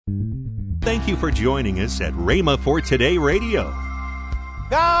Thank you for joining us at Rhema for Today Radio.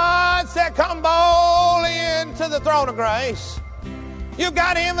 God said, come boldly into the throne of grace. You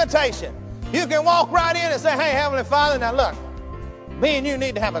got an invitation. You can walk right in and say, hey, Heavenly Father, now look, me and you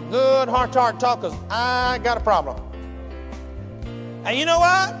need to have a good heart-to-heart talk because I got a problem. And you know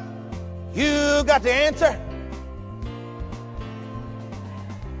what? You got the answer.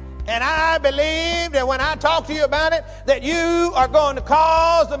 And I believe that when I talk to you about it, that you are going to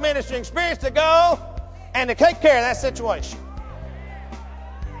cause the ministering spirits to go and to take care of that situation.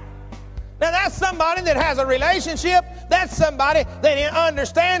 Now, that's somebody that has a relationship. That's somebody that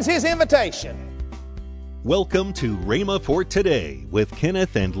understands his invitation. Welcome to Rhema for Today with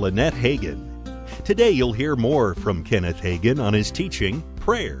Kenneth and Lynette Hagin. Today you'll hear more from Kenneth Hagin on his teaching,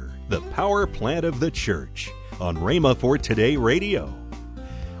 Prayer, the Power Plant of the Church, on Rhema for Today Radio.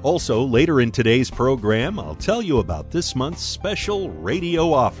 Also, later in today's program, I'll tell you about this month's special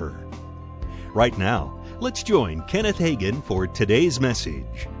radio offer. Right now, let's join Kenneth Hagin for today's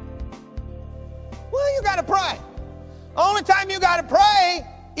message. Well, you got to pray. Only time you got to pray,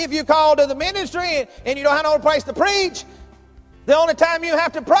 if you call to the ministry and you don't have no place to preach, the only time you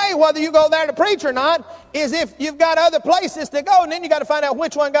have to pray, whether you go there to preach or not, is if you've got other places to go, and then you got to find out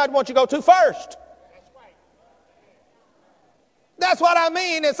which one God wants you to go to first. That's what I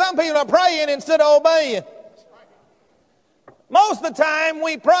mean, and some people are praying instead of obeying. Most of the time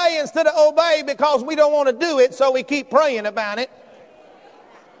we pray instead of obey because we don't want to do it, so we keep praying about it.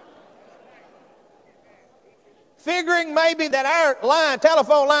 Figuring maybe that our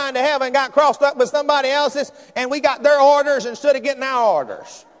telephone line to heaven got crossed up with somebody else's and we got their orders instead of getting our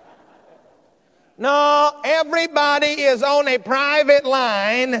orders. No, everybody is on a private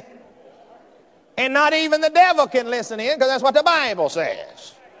line. And not even the devil can listen in because that's what the Bible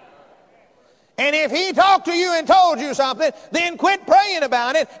says. And if he talked to you and told you something, then quit praying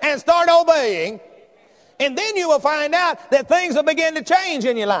about it and start obeying. And then you will find out that things will begin to change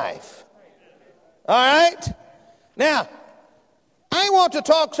in your life. All right? Now, I want to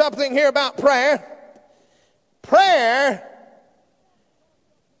talk something here about prayer. Prayer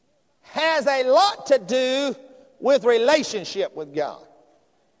has a lot to do with relationship with God.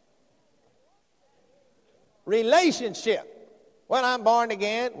 Relationship. Well, I'm born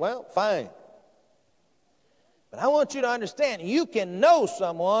again. Well, fine. But I want you to understand, you can know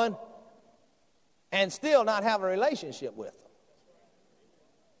someone and still not have a relationship with them.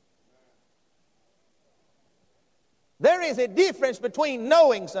 There is a difference between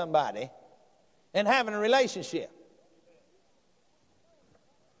knowing somebody and having a relationship.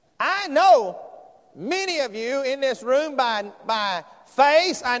 I know many of you in this room by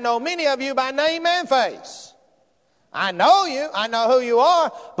face. I know many of you by name and face. I know you. I know who you are.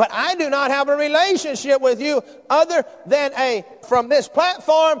 But I do not have a relationship with you other than from this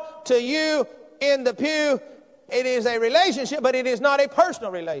platform to you in the pew. It is a relationship, but it is not a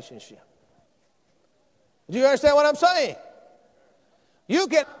personal relationship. Do you understand what I'm saying? You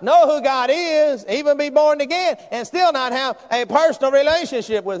can know who God is, even be born again, and still not have a personal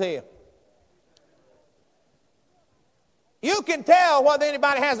relationship with Him. You can tell whether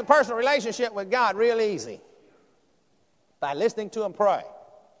anybody has a personal relationship with God real easy by listening to Him pray.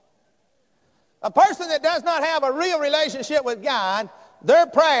 A person that does not have a real relationship with God, their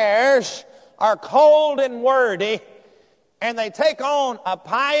prayers are cold and wordy, and they take on a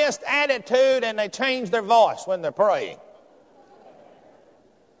pious attitude and they change their voice when they're praying.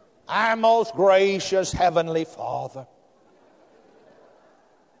 Our most gracious Heavenly Father,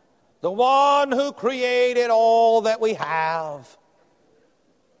 the one who created all that we have,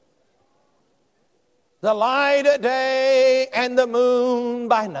 the light of day and the moon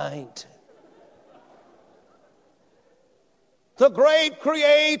by night, the great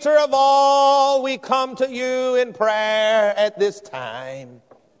creator of all, we come to you in prayer at this time.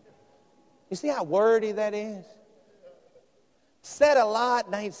 You see how wordy that is? Said a lot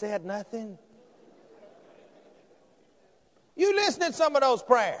and ain't said nothing. You listen to some of those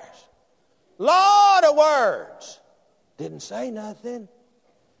prayers. Lot of words. Didn't say nothing.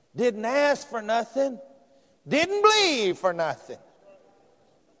 Didn't ask for nothing. Didn't believe for nothing.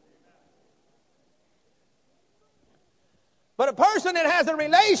 But a person that has a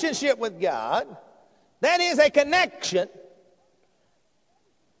relationship with God, that is a connection.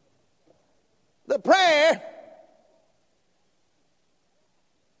 The prayer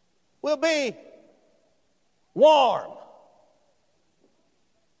will be warm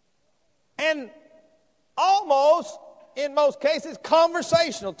and almost, in most cases,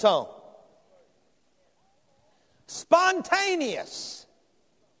 conversational tone. Spontaneous.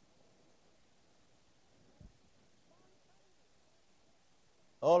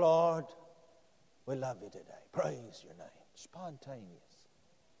 Oh Lord, We love you today. Praise your name. Spontaneous.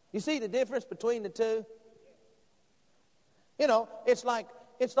 You see the difference between the two? You know, it's like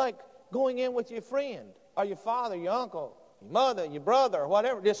going in with your friend or your father, your uncle, your mother, your brother, or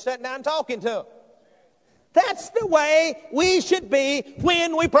whatever, just sitting down and talking to them. That's the way we should be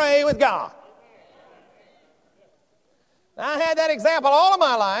when we pray with God. I had that example all of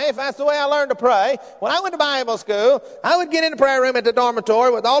my life. That's the way I learned to pray. When I went to Bible school, I would get in the prayer room at the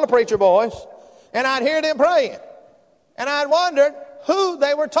dormitory with all the preacher boys, and I'd hear them praying. And I'd wondered who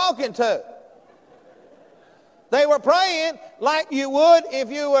they were talking to. They were praying like you would if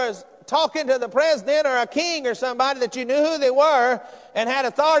you was talking to the president or a king or somebody that you knew who they were and had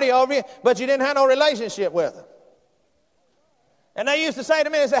authority over you, but you didn't have no relationship with them. And they used to say to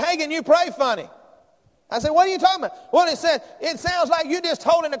me, they said, Hagin, you pray funny. I said, what are you talking about? Well, it said, it sounds like you're just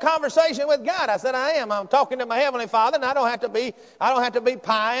holding a conversation with God. I said, I am. I'm talking to my Heavenly Father, and I don't have to be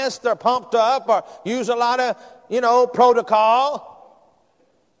pious or pumped up or use a lot of, protocol.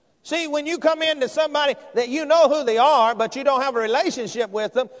 See, when you come into somebody that you know who they are, but you don't have a relationship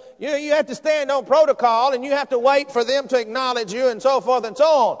with them, you have to stand on protocol, and you have to wait for them to acknowledge you and so forth and so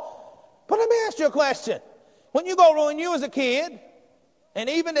on. But let me ask you a question. When you was a kid, and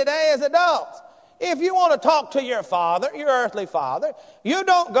even today as adults, if you want to talk to your father, your earthly father, you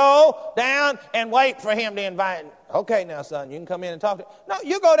don't go down and wait for him to invite you. Okay, now, son, you can come in and talk to him. No,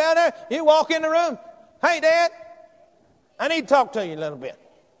 you go down there, you walk in the room. Hey, Dad, I need to talk to you a little bit.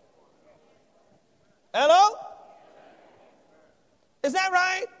 Hello? Is that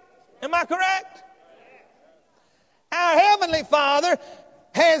right? Am I correct? Our Heavenly Father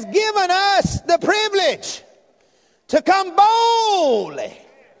has given us the privilege to come boldly.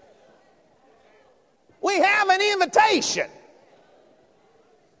 We have an invitation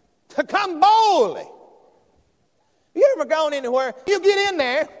to come boldly. You ever gone anywhere? You get in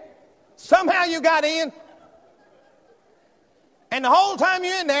there, somehow you got in, and the whole time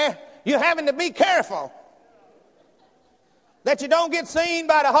you're in there, you're having to be careful that you don't get seen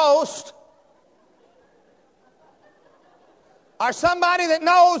by the host or somebody that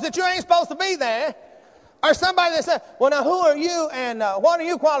knows that you ain't supposed to be there, or somebody that says, well, now, who are you and what are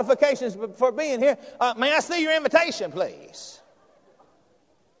your qualifications for being here? May I see your invitation, please?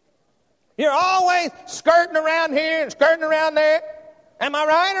 You're always skirting around here and skirting around there. Am I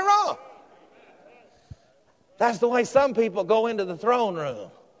right or wrong? That's the way some people go into the throne room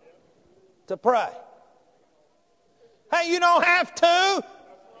to pray. Hey, you don't have to.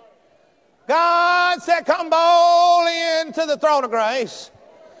 God said, come boldly into the throne of grace.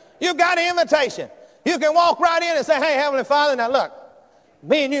 You've got an invitation. You can walk right in and say, hey, Heavenly Father, now look,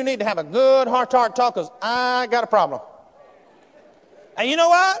 me and you need to have a good heart-to-heart talk because I got a problem. And you know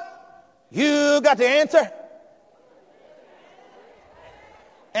what? You got the answer.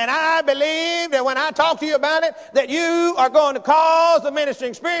 And I believe that when I talk to you about it, that you are going to cause the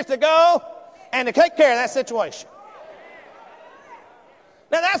ministering spirits to go and to take care of that situation.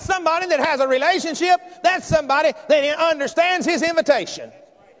 Now, that's somebody that has a relationship. That's somebody that understands his invitation.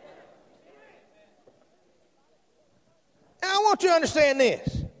 Now, I want you to understand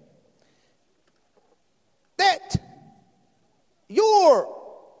this. That your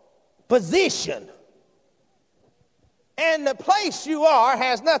position and the place you are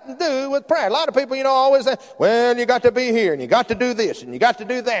has nothing to do with prayer. A lot of people, always say, well, you got to be here, and you got to do this, and you got to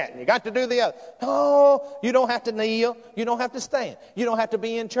do that, and you got to do the other. No, you don't have to kneel. You don't have to stand. You don't have to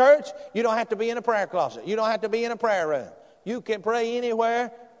be in church. You don't have to be in a prayer closet. You don't have to be in a prayer room. You can pray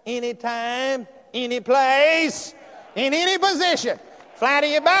anywhere, anytime, any place, in any position. Flat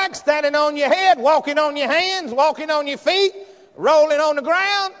on your back, standing on your head, walking on your hands, walking on your feet, rolling on the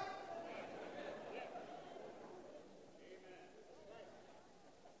ground.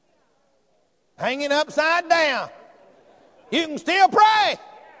 Hanging upside down. You can still pray.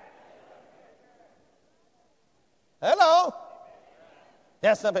 Hello.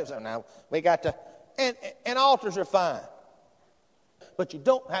 Yes, some people say, now, we got to, and altars are fine. But you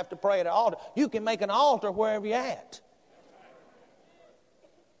don't have to pray at an altar. You can make an altar wherever you're at.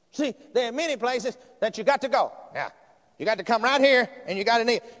 See, there are many places that you got to go. Now, you got to come right here, and you got to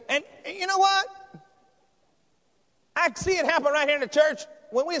kneel. And you know what? I see it happen right here in the church.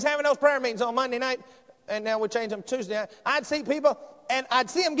 When we was having those prayer meetings on Monday night, and now we changed them Tuesday night, I'd see people, and I'd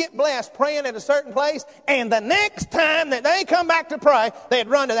see them get blessed praying at a certain place, and the next time that they come back to pray, they'd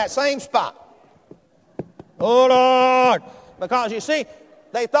run to that same spot. Oh, Lord. Because, you see,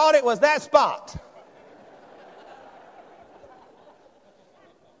 they thought it was that spot.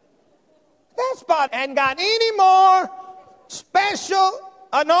 That spot hadn't got any more special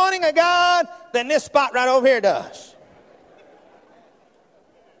anointing of God than this spot right over here does.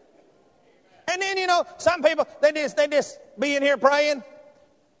 And then, you know, some people, they just be in here praying.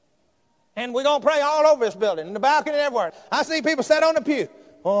 And we're going to pray all over this building, in the balcony and everywhere. I see people sit on the pew.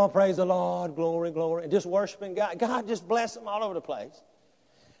 Oh, praise the Lord, glory, glory. And just worshiping God. God just bless them all over the place.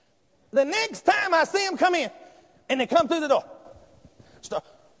 The next time I see them come in, and they come through the door.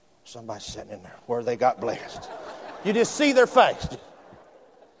 Somebody's sitting in there where they got blessed. You just see their face.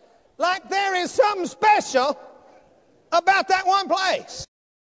 Like there is something special about that one place.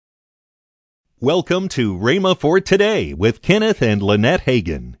 Welcome to Rhema for Today with Kenneth and Lynette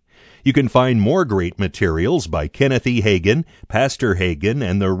Hagin. You can find more great materials by Kenneth E. Hagin, Pastor Hagin,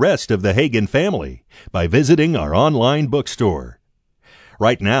 and the rest of the Hagin family by visiting our online bookstore.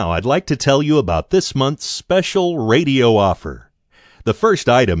 Right now, I'd like to tell you about this month's special radio offer. The first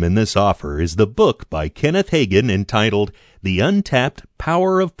item in this offer is the book by Kenneth Hagin entitled The Untapped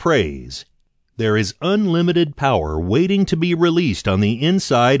Power of Praise. There is unlimited power waiting to be released on the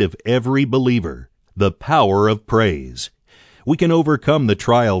inside of every believer. The power of praise. We can overcome the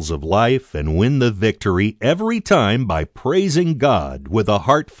trials of life and win the victory every time by praising God with a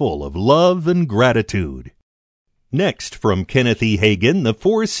heart full of love and gratitude. Next, from Kenneth E. Hagin, the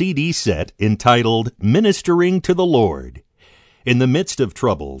 4-CD set entitled Ministering to the Lord. In the midst of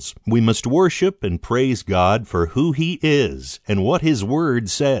troubles, we must worship and praise God for who He is and what His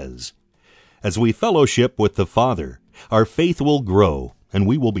Word says. As we fellowship with the Father, our faith will grow and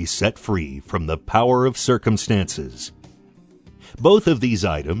we will be set free from the power of circumstances. Both of these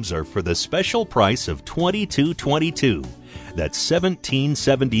items are for the special price of $22.22. That's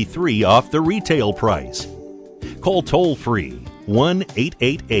 $17.73 off the retail price. Call toll-free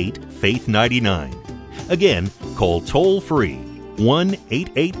 1-888-FAITH-99. Again, call toll-free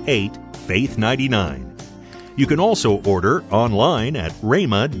 1-888-FAITH-99. You can also order online at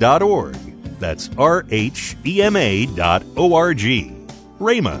rhema.org. That's RHEMA.org.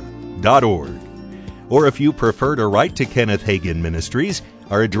 rhema.org. Or if you prefer to write to Kenneth Hagin Ministries,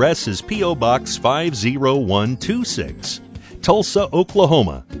 our address is P.O. Box 50126, Tulsa,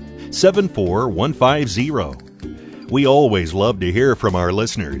 Oklahoma, 74150. We always love to hear from our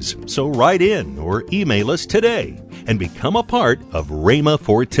listeners, so write in or email us today and become a part of Rhema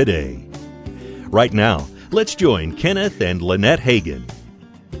for Today. Right now, let's join Kenneth and Lynette Hagin.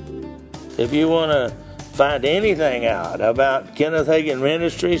 If you want to find anything out about Kenneth Hagin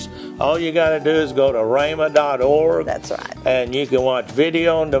Ministries, all you got to do is go to rhema.org. That's right. And you can watch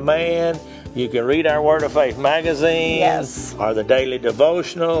video on demand. You can read our Word of Faith magazine. Yes. Or the daily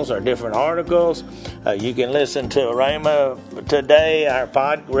devotionals or different articles. You can listen to Rhema Today, our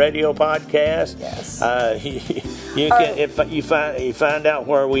radio podcast. Yes. You can if you find out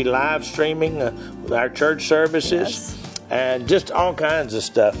where we live streaming our church services. Yes. And just all kinds of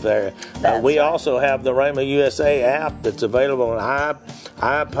stuff there. We right. also have the Rhema USA app that's available on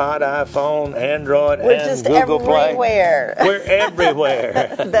iPod, iPhone, Android, We're and just Google everywhere. Play. We're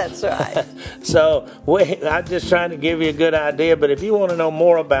everywhere. That's right. So I'm just trying to give you a good idea. But if you want to know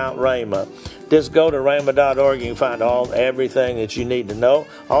more about Rhema, just go to rhema.org. You can find everything that you need to know.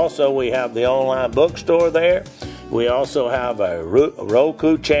 Also, we have the online bookstore there. We also have a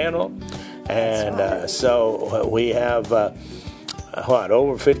Roku channel. And so we have,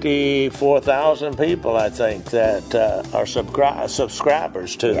 over 54,000 people, I think, that are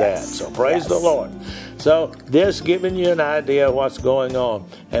subscribers to that. So praise the Lord. So this giving you an idea of what's going on.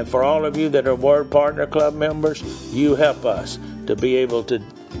 And for all of you that are Word Partner Club members, you help us to be able to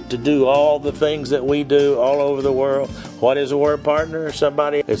do all the things that we do all over the world. What is a Word Partner? It's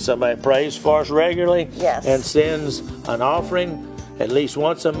somebody prays for us regularly and sends an offering at least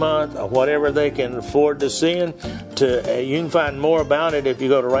once a month, or whatever they can afford to send. You can find more about it if you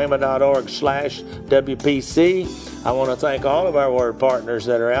go to rhema.org/WPC. I want to thank all of our Word Partners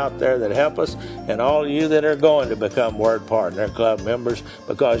that are out there that help us, and all of you that are going to become Word Partner Club members,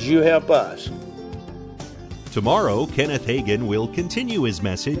 because you help us. Tomorrow, Kenneth Hagin will continue his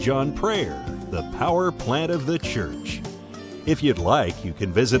message on prayer, the power plant of the church. If you'd like, you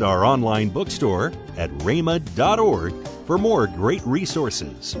can visit our online bookstore at rhema.org for more great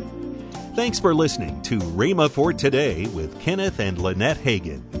resources. Thanks for listening to Rhema for Today with Kenneth and Lynette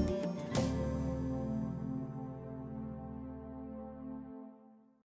Hagin.